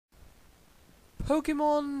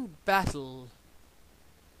Pokemon Battle.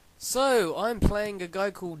 So, I'm playing a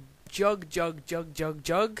guy called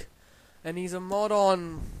jugjugjugjugjugjug, and he's a mod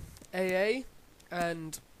on AA,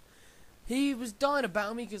 and he was dying to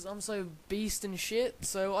battle me because I'm so beast and shit,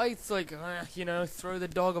 so I like, throw the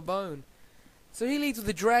dog a bone. So he leads with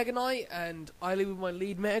the Dragonite, and I lead with my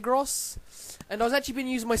lead Metagross, and I was actually been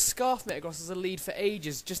using my Scarf Metagross as a lead for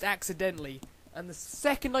ages, just accidentally. And the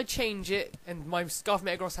second I change it, and my Scarf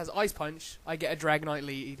Metagross has Ice Punch, I get a Dragonite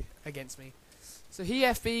lead against me. So he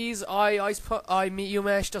FBs, I Meteor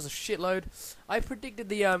Mesh, does a shitload. I predicted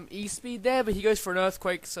the E-Speed there, but he goes for an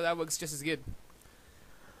Earthquake, so that works just as good.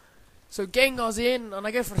 So Gengar's in, and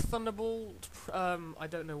I go for a Thunderbolt. I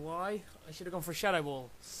don't know why. I should have gone for a Shadow Ball.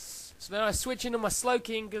 So then I switch into my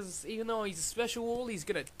Slowking, because even though he's a Special Wall, he's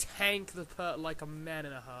going to tank the Pert like a man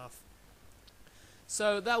and a half.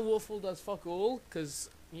 So that Waterfall does fuck all, because,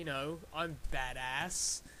 I'm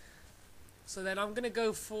badass. So then I'm going to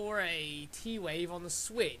go for a T-Wave on the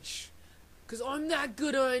switch, because I'm that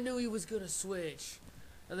good I knew he was going to switch.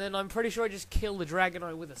 And then I'm pretty sure I just killed the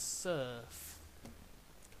Dragonite with a Surf.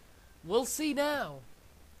 We'll see now.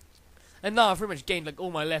 And now I've pretty much gained like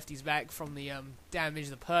all my lefties back from the damage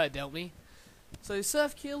the Pert dealt me. So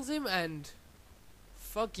Surf kills him, and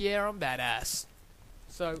fuck yeah, I'm badass.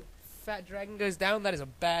 So Fat Dragon goes down. That is a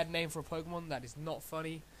bad name for a Pokemon. That is not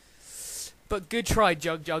funny. But good try,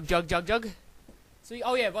 Jugjugjugjugjugjug. So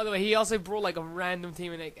oh yeah, by the way, he also brought like a random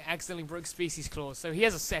team and it accidentally broke Species Clause. So he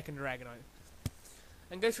has a second Dragonite.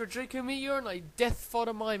 And goes for a Draco Meteor, and I Death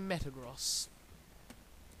Fodder my Metagross.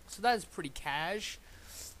 So that is pretty cash.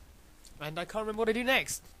 And I can't remember what I do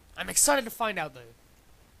next. I'm excited to find out though.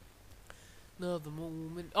 Another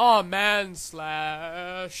moment. Oh man,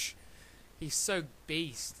 Slash. He's so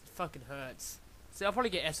beast. It fucking hurts. See, I'll probably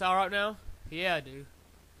get SR out now. Yeah, I do.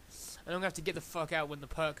 And I'm going to have to get the fuck out when the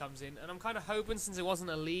Pert comes in. And I'm kind of hoping, since it wasn't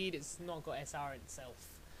a lead, it's not got SR itself.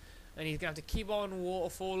 And he's going to have to keep on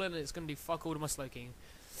waterfalling, and it's going to do fuck all to my Slowking.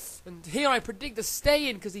 And here I predict the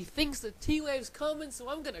stay-in, because he thinks the T-Wave's coming, so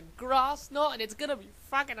I'm going to Grass Knot, and it's going to be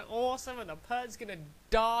fucking awesome, and the Pert's going to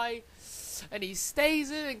die. And he stays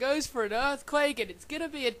in and goes for an Earthquake, and it's going to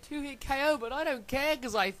be a 2-hit KO, but I don't care,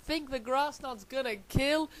 because I think the Grass Knot's going to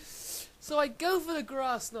kill. So I go for the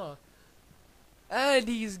Grass Knot. And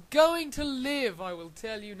he's going to live, I will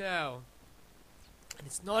tell you now. And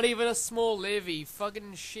it's not even a small live, he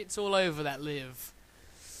fucking shits all over that live.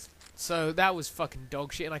 So that was fucking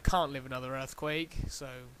dog shit, and I can't live another Earthquake, so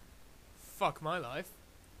fuck my life.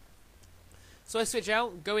 So I switch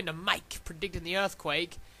out, go into Mike, predicting the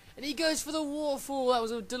Earthquake, and he goes for the Waterfall. That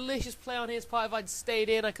was a delicious play on his part. If I'd stayed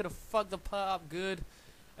in, I could have fucked the Pert up good,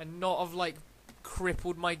 and not have, like,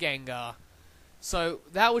 crippled my Gengar. So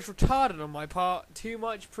that was retarded on my part, too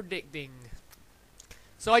much predicting.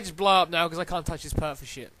 So I just blow up now, because I can't touch his Pert for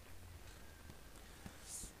shit.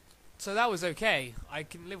 So that was okay. I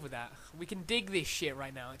can live with that. We can dig this shit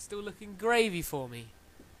right now. It's still looking gravy for me.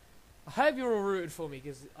 I hope you're all rooted for me,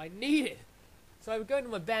 because I need it. So I would go into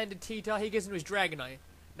my Banded T-Tar. He goes into his Dragonite.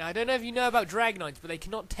 Now, I don't know if you know about Dragonites, but they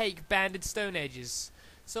cannot take Banded Stone Edges.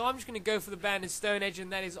 So I'm just going to go for the Banded Stone Edge,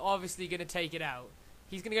 and that is obviously going to take it out.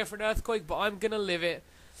 He's going to go for an Earthquake, but I'm going to live it.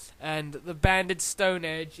 And the Banded Stone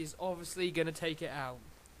Edge is obviously going to take it out.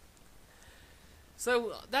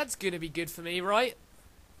 So that's going to be good for me, right?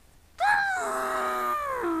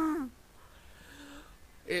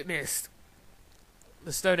 It missed.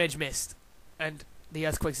 The Stone Edge missed. And the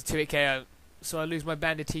Earthquake's a 2-hit KO. So I lose my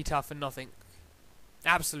Banded T-Tar for nothing.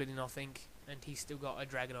 Absolutely nothing. And he's still got a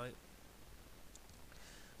Dragonite.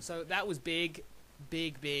 So that was big.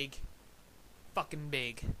 Big, big. Fucking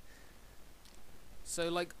big. So,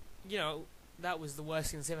 like, that was the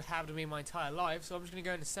worst thing that's ever happened to me in my entire life. So I'm just going to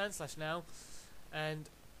go into Sandslash now. And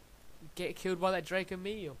get killed by that Draco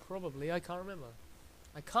Meteor, probably. I can't remember.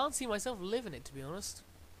 I can't see myself living it, to be honest.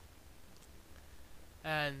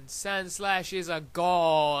 And Sandslash is a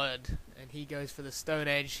god. And he goes for the Stone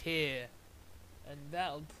Edge here. And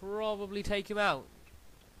that'll probably take him out.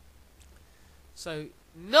 So,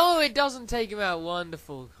 no, it doesn't take him out.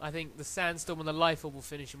 Wonderful. I think the Sandstorm and the Life Orb will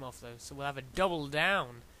finish him off, though. So we'll have a double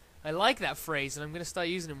down. I like that phrase, and I'm going to start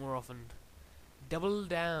using it more often. Double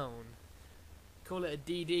down. Call it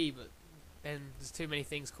a DD, but then there's too many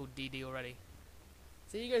things called DD already.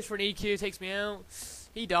 So he goes for an EQ, takes me out.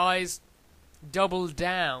 He dies. Double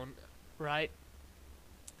down, right?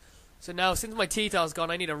 So now, since my T-Tar's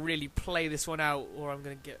gone, I need to really play this one out, or I'm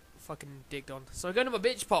going to get fucking digged on. So I go to my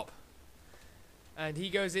Bitch Pop. And he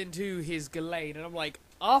goes into his Gallade, and I'm like,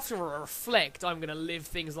 after a Reflect, I'm going to live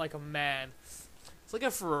things like a man. So I go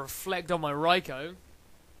for a Reflect on my Raikou.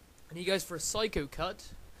 And he goes for a Psycho Cut.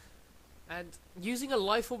 And using a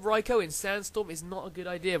life orb Raikou in Sandstorm is not a good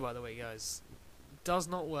idea, by the way, guys. It does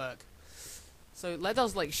not work. So that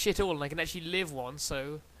does like shit all, and I can actually live one.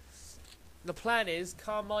 So the plan is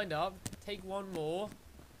calm mind up, take one more,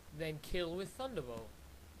 then kill with Thunderbolt.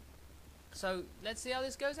 So let's see how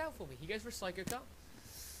this goes out for me. He goes for Psycho Cut.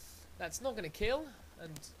 That's not going to kill,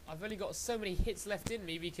 and I've only got so many hits left in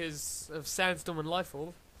me because of Sandstorm and Life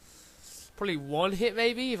Orb. Probably one hit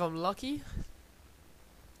maybe if I'm lucky.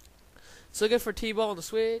 So I go for a T-Ball on the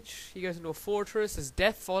switch. He goes into a Fortress as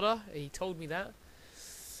death fodder. He told me that.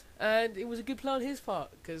 And it was a good play on his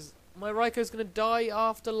part, because my Raikou's going to die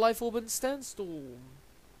after Life Orb and Sandstorm.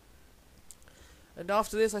 And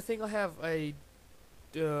after this, I think I have a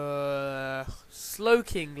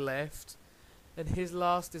Slowking left, and his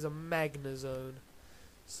last is a Magnezone.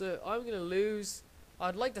 So I'm going to lose.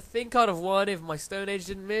 I'd like to think I'd have won if my Stone Age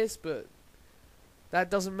didn't miss, but that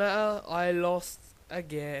doesn't matter. I lost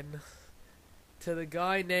again to the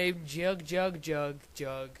guy named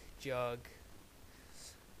Jugjugjugjugjugjug.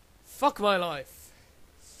 Fuck my life.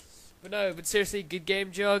 But seriously, good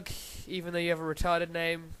game, Jug. Even though you have a retarded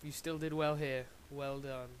name, you still did well here. Well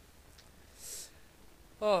done.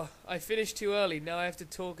 Oh, I finished too early. Now I have to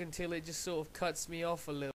talk until it just sort of cuts me off a little.